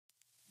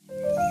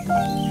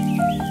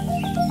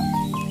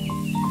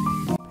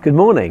Good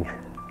morning.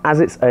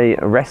 As it's a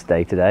rest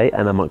day today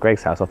and I'm at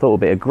Greg's house, I thought it would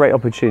be a great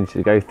opportunity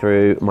to go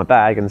through my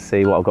bag and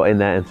see what I've got in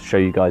there and to show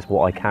you guys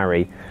what I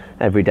carry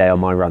every day on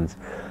my runs.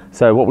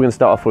 So what we're going to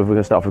start off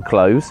with,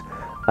 clothes.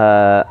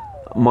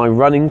 My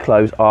running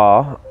clothes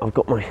are, I've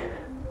got my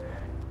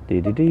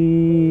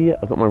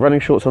running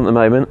shorts on at the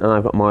moment, and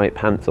I've got my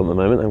pants on at the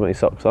moment. I haven't got any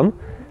socks on.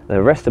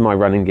 The rest of my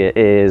running gear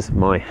is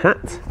my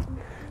hat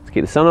to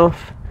keep the sun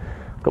off.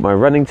 I've got my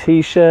running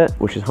t-shirt,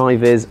 which is high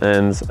vis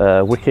and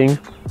wicking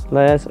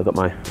layers. I've got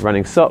my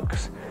running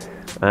socks,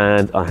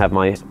 and I have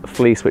my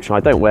fleece, which I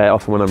don't wear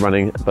often when I'm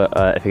running, but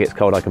if it gets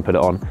cold I can put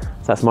it on.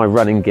 So that's my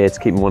running gear to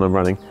keep me when I'm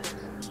running.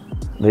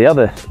 The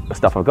other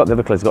stuff I've got, the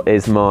other clothes I've got,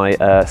 is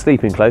my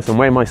sleeping clothes. I'm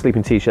wearing my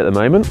sleeping t-shirt at the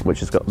moment,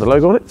 which has got the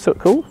logo on it, so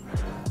cool.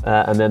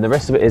 And then the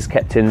rest of it is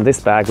kept in this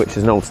bag, which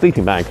is an old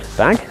sleeping bag,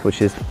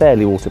 which is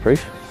fairly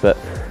waterproof. But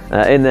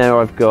in there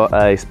I've got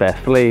a spare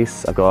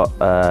fleece, I've got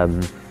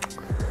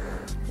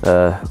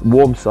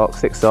warm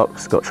socks, thick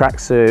socks, got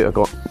tracksuit, I've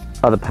got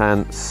other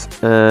pants,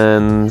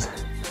 and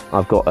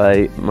I've got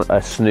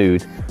a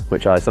snood,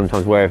 which I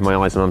sometimes wear over my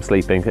eyes when I'm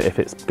sleeping if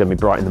it's going to be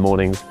bright in the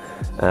mornings.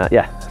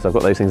 Yeah, so I've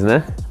got those things in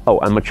there. Oh,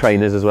 and my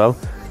trainers as well,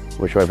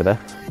 which are over there.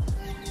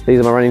 These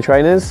are my running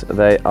trainers.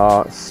 They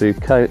are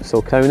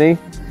Saucony.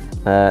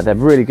 They're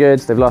really good.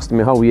 They've lasted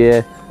me a whole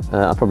year.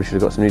 I probably should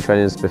have got some new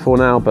trainers before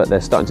now, but they're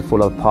starting to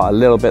fall apart a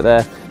little bit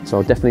there. So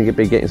I'll definitely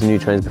be getting some new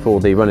trainers before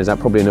the run is out,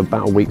 probably in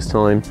about a week's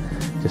time,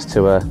 just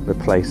to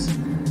replace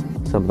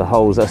some of the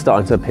holes that are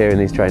starting to appear in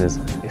these trainers.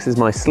 This is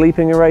my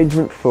sleeping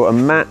arrangement for a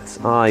mat.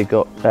 I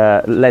got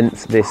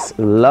lent this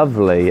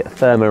lovely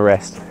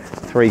Thermarest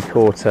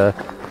 3/4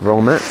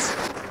 roll mat.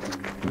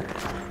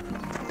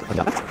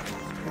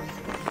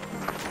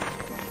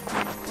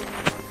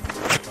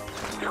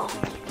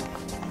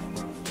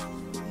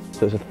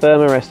 So it's a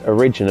Thermarest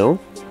original.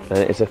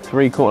 It's a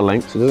 3/4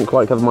 length, so it doesn't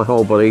quite cover my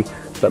whole body,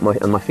 but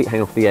my feet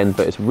hang off the end,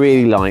 but it's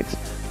really light,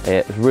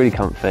 it's really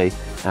comfy,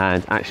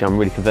 and actually I'm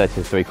really converted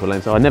to 3/4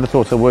 length. So I never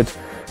thought I would,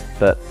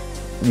 but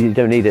you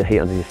don't need a heat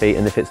under your feet,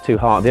 and if it's too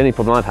hard, the only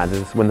problem I've had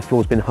is when the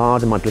floor's been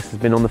hard and my blister's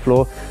been on the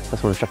floor,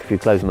 that's when I chuck a few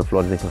clothes on the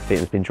floor underneath my feet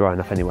and it's been dry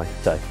enough anyway.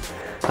 So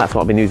that's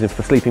what I've been using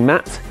for sleeping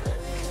mat.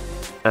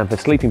 And for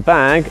sleeping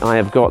bag, I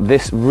have got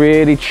this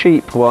really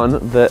cheap one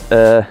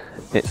that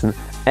it's an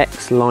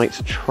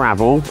X-Lite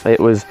Travel.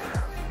 It's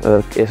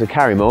a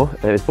Carrymore.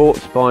 It was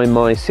bought by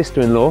my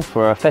sister-in-law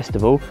for a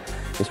festival.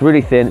 It's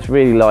really thin, it's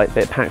really light,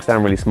 but it packs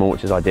down really small,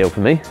 which is ideal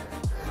for me.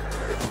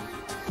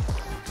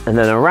 And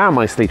then around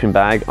my sleeping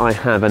bag, I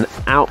have an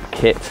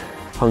Outkit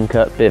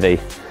Hunker Bivy.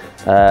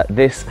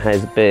 This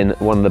has been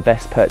one of the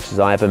best purchases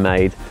I ever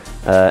made.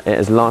 It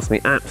has lasted me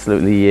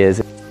absolutely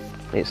years.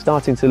 It's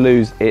starting to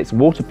lose its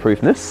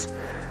waterproofness,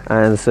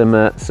 and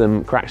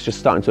some cracks just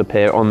starting to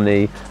appear on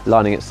the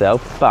lining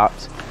itself, but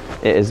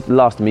it has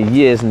lasted me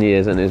years and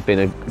years, and it's been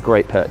a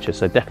great purchase.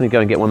 So definitely go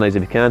and get one of those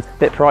if you can.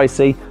 Bit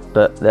pricey,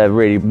 but they're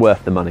really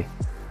worth the money.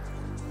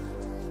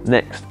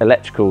 Next,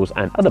 electricals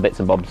and other bits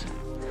and bobs.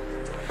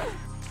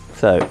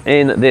 So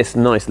in this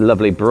nice,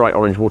 lovely, bright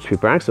orange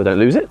waterproof bag, so I don't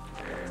lose it,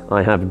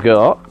 I have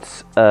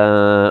got,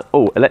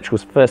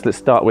 electricals first. Let's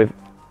start with,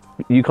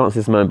 you can't see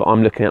this at the moment, but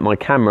I'm looking at my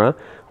camera,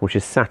 which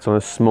is sat on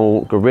a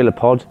small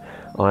GorillaPod.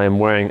 I am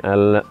wearing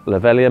a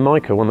lavalier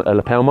mic, a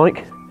lapel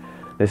mic.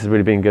 This has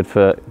really been good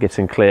for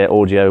getting clear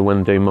audio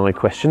when doing my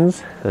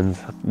questions, and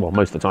well,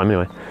 most of the time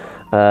anyway.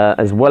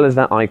 As well as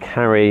that, I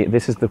carry,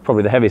 this is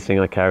probably the heaviest thing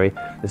I carry.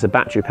 It's a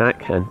battery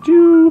pack, and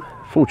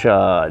full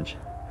charge.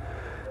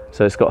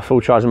 So it's got a full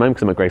charge at the moment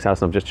because I'm at Greg's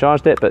house and I've just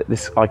charged it, but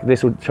this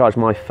will charge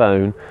my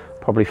phone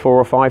probably 4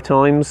 or 5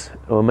 times,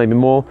 or maybe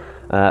more.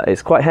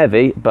 It's quite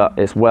heavy, but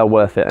it's well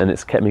worth it, and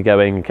it's kept me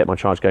going and kept my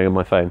charge going on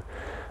my phone.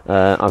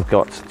 I've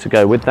got to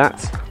go with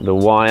that, the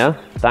wire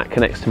that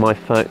connects to my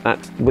phone.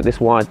 With this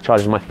wire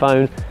charges my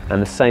phone,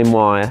 and the same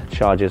wire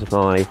charges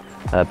my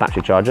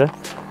battery charger,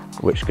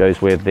 which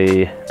goes with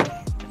the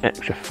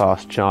extra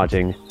fast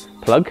charging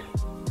plug.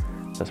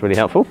 That's really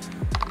helpful.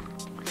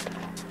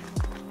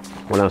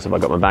 What else have I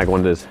got in my bag?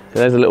 Wonders. So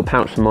there's a little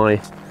pouch for my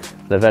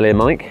lavalier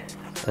mic,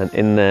 and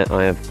in there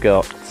I have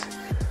got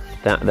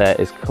that. There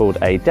is called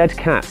a dead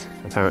cat,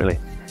 apparently.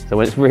 So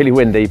when it's really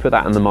windy, you put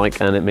that on the mic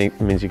and it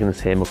means you can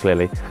hear more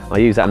clearly. I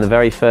use that in the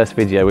very first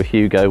video with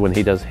Hugo when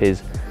he does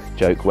his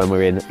joke when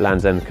we're in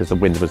Land's End because the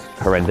wind was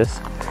horrendous.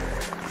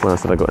 What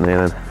else have I got in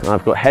here then?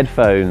 I've got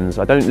headphones.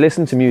 I don't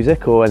listen to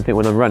music or anything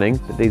when I'm running,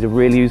 but these are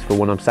really useful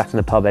when I'm sat in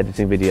a pub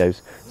editing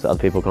videos so other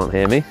people can't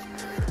hear me.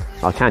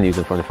 I can use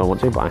them if I want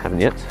to, but I haven't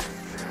yet.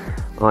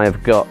 I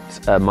have got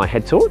my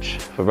head torch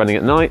for running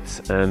at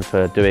night and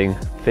for doing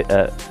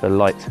for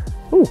light.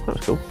 Oh, that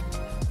was cool.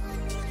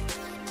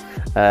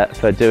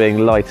 For doing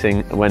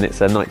lighting when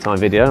it's a nighttime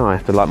video, I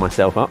have to light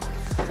myself up.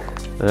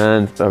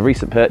 And a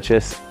recent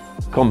purchase,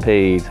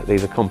 Compeed.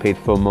 These are Compeed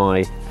for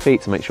my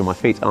feet to make sure my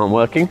feet aren't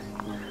working.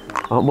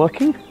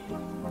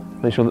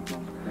 Make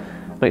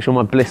sure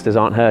my blisters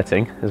aren't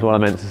hurting, is what I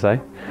meant to say.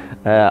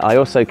 I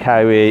also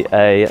carry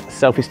a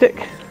selfie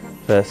stick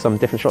for some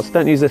different shots.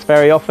 Don't use this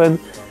very often.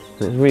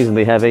 It's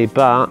reasonably heavy,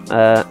 but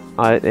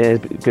it is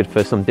good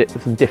for some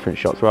different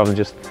shots rather than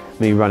just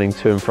me running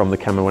to and from the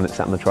camera when it's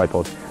sat on the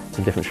tripod.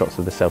 Some different shots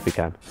of the selfie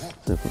cam.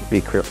 So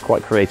be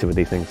quite creative with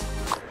these things.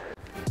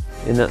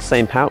 In that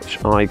same pouch,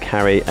 I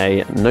carry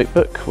a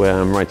notebook where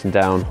I'm writing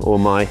down all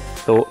my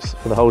thoughts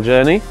for the whole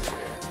journey.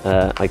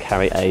 I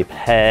carry a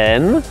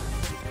pen,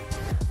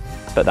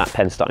 but that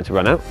pen's starting to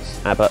run out.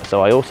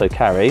 So I also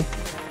carry,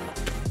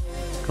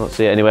 can't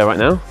see it anywhere right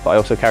now, but I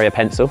also carry a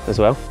pencil as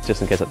well,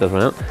 just in case that does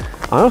run out.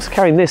 I also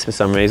carry this for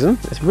some reason.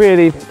 It's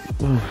really,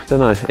 I don't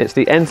know, it's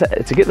the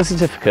to get the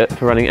certificate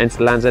for running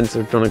Land's End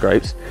to John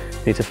O'Groats,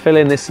 you need to fill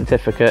in this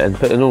certificate and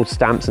put in all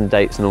stamps and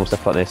dates and all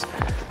stuff like this.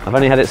 I've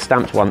only had it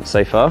stamped once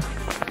so far,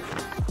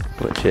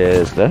 which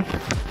is there.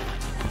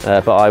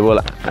 But I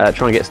will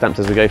try and get stamped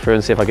as we go through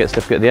and see if I get a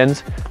certificate at the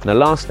end. And the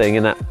last thing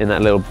in that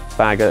little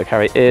bag that I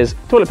carry is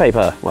toilet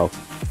paper. Well,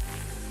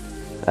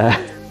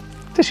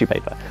 tissue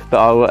paper. But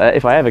I'll,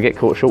 if I ever get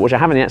caught short, which I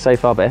haven't yet so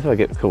far, but if I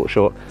get caught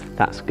short,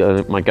 that's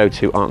my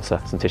go-to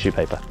answer, some tissue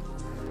paper.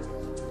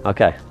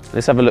 Okay,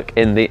 let's have a look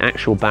in the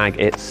actual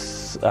bag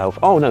itself.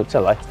 Oh no,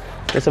 tell a lie.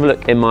 Let's have a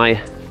look in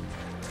my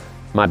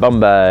bum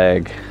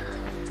bag,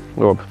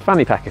 or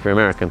fanny pack if you're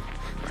American.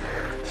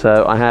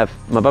 So I have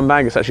my bum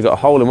bag. It's actually got a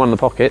hole in one of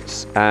the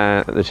pockets,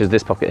 which is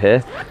this pocket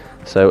here.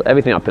 So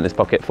everything I put in this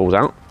pocket falls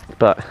out.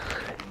 But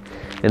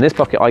in this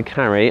pocket I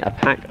carry a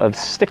pack of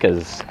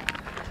stickers.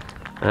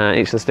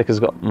 Each of the stickers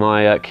got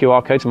my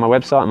QR code to my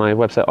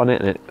website on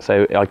it,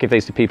 so I give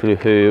these to people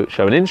who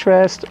show an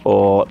interest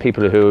or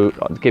people who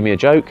give me a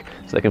joke,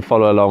 so they can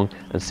follow along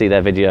and see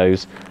their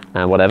videos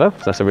and whatever.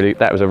 So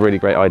that was a really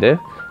great idea.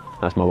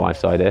 That's my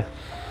wife's idea.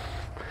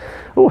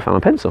 Oh, I found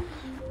my pencil.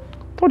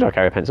 Told you I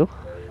carry a pencil.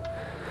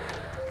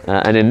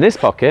 And in this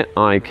pocket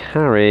I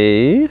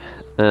carry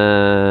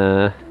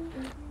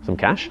some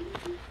cash.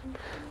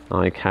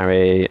 I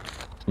carry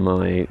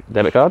my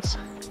debit cards.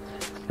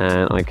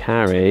 And I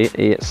carry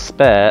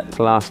spare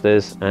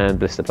plasters and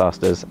blister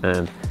plasters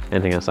and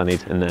anything else I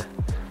need in there.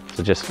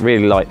 So just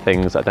really light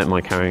things I don't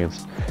mind carrying.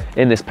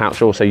 In this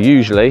pouch also,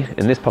 usually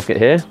in this pocket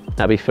here,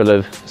 that'll be full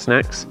of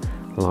snacks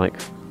like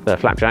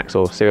flapjacks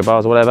or cereal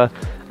bars or whatever.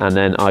 And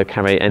then I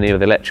carry any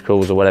of the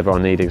electricals or whatever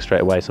I'm needing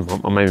straight away. So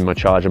maybe my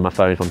charger, my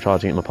phone if I'm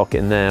charging it in my pocket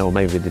in there, or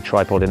maybe the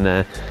tripod in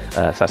there.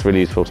 So that's a really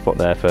useful spot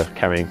there for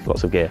carrying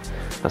lots of gear.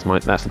 That's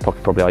the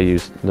pocket probably I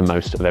use the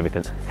most of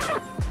everything.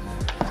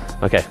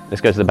 Okay, let's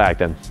go to the bag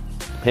then.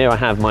 Here I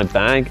have my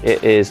bag.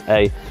 It is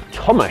a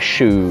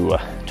Tomashoe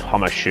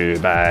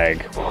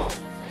bag.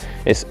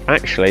 It's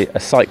actually a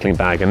cycling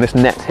bag, and this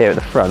net here at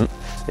the front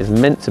is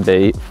meant to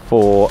be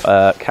for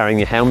carrying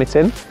your helmet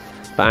in.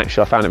 But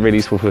actually I found it really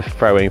useful for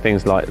throwing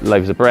things like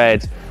loaves of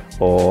bread,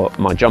 or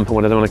my jumper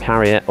when I don't want to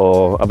carry it,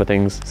 or other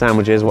things,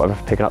 sandwiches, whatever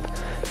I pick up.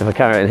 If I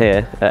carry it in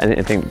here,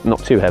 anything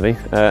not too heavy,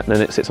 then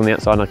it sits on the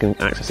outside and I can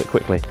access it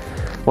quickly.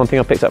 One thing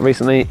I picked up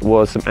recently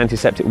was some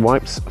antiseptic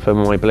wipes for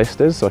my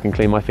blisters, so I can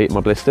clean my feet and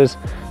my blisters,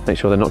 make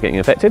sure they're not getting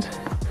affected.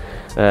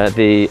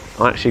 The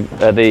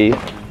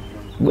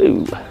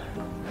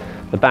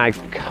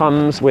bag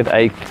comes with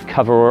a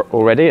cover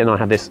already, and I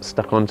have this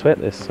stuck onto it,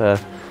 this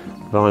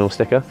vinyl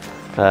sticker.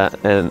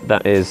 And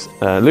that is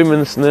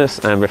luminousness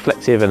and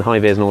reflective and high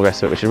vis and all the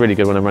rest of it, which is really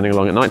good when I'm running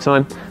along at night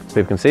time, so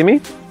people can see me.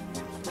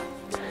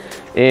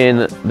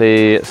 In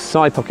the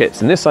side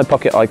pockets, in this side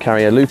pocket I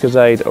carry a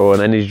Lucozade or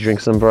an energy drink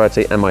of some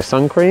variety and my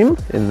sun cream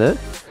in there.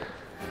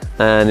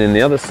 And in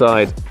the other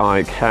side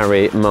I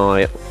carry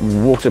my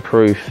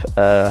waterproof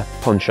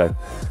poncho.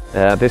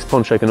 This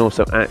poncho can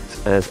also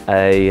act as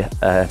a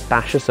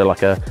basher, so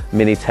like a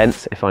mini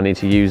tent if I need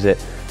to use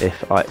it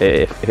if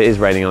it is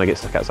raining and I get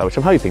stuck outside, which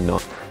I'm hoping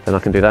not, then I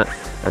can do that.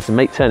 And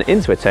to turn it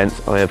into a tent,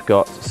 I have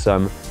got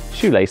some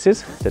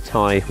shoelaces to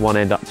tie one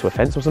end up to a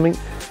fence or something,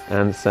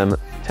 and some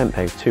tent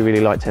pegs, two really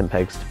light tent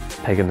pegs to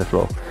peg in the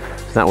floor.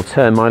 So that will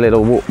turn my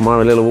little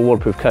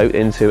waterproof coat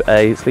into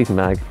a sleeping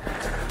bag.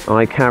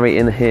 I carry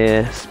in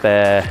here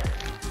spare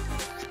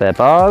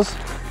bars,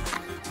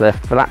 spare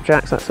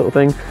flapjacks, that sort of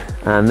thing.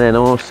 And then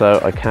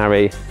also I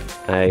carry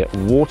a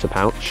water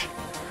pouch.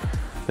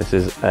 This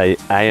is a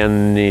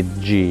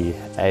Aonigi,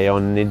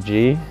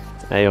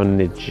 I don't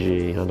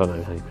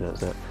know how you pronounce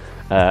that.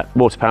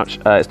 Water pouch.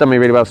 It's done me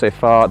really well so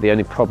far. The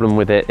only problem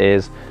with it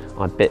is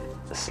I bit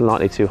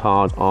slightly too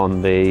hard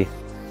on the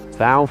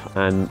valve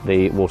and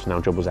the water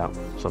now dribbles out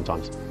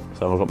sometimes.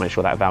 So I've got to make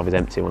sure that valve is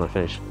empty when I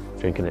finish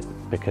drinking it,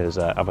 because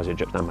otherwise it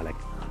drips down my leg.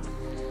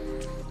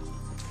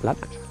 Like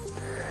that.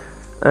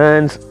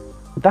 And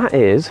that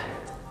is,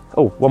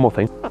 oh, one more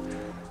thing.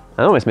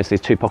 I almost missed these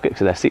two pockets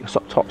because they're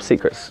top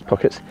secrets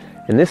pockets.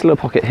 In this little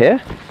pocket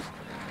here,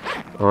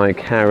 I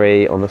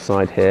carry on the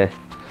side here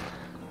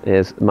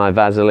is my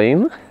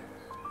Vaseline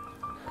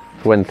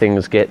for when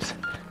things get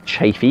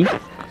chafy.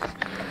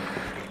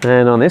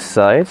 And on this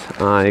side,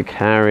 I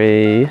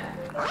carry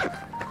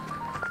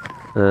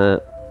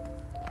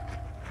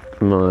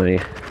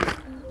my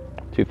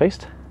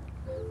toothpaste.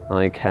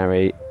 I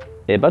carry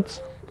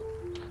earbuds.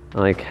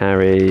 I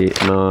carry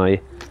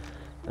my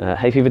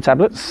hay fever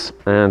tablets,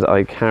 and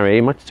I carry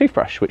my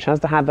toothbrush, which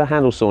has had the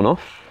handle sawn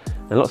off,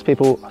 And lots of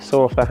people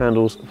saw off their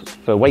handles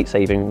for weight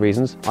saving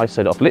reasons. I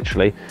sewed it off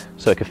literally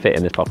so it could fit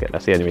in this pocket.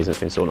 That's the only reason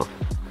it's been sawn off.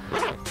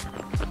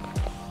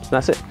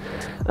 That's it.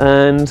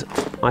 And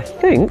I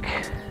think,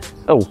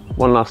 oh,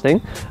 one last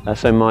thing.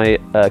 So my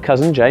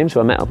cousin James, who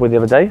I met up with the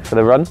other day for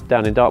the run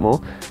down in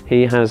Dartmoor,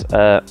 he has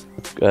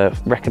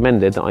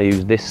recommended that I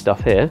use this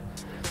stuff here,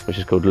 which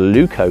is called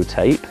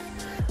Leukotape,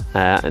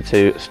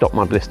 to stop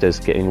my blisters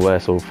getting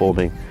worse or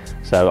forming.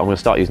 So I'm going to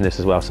start using this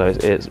as well. So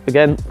it's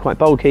again quite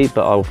bulky,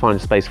 but I'll find a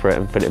space for it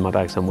and put it in my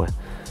bag somewhere.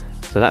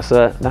 So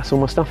that's all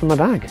my stuff in my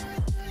bag.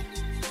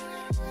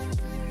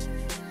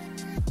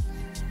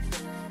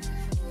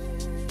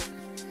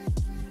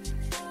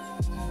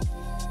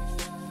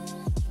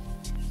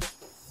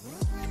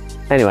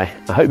 Anyway,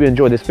 I hope you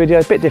enjoyed this video.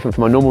 A bit different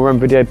from my normal run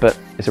video, but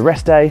it's a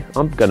rest day.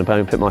 I'm going to go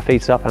and put my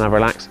feet up and have a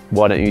relax.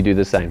 Why don't you do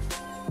the same?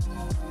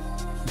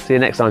 See you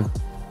next time.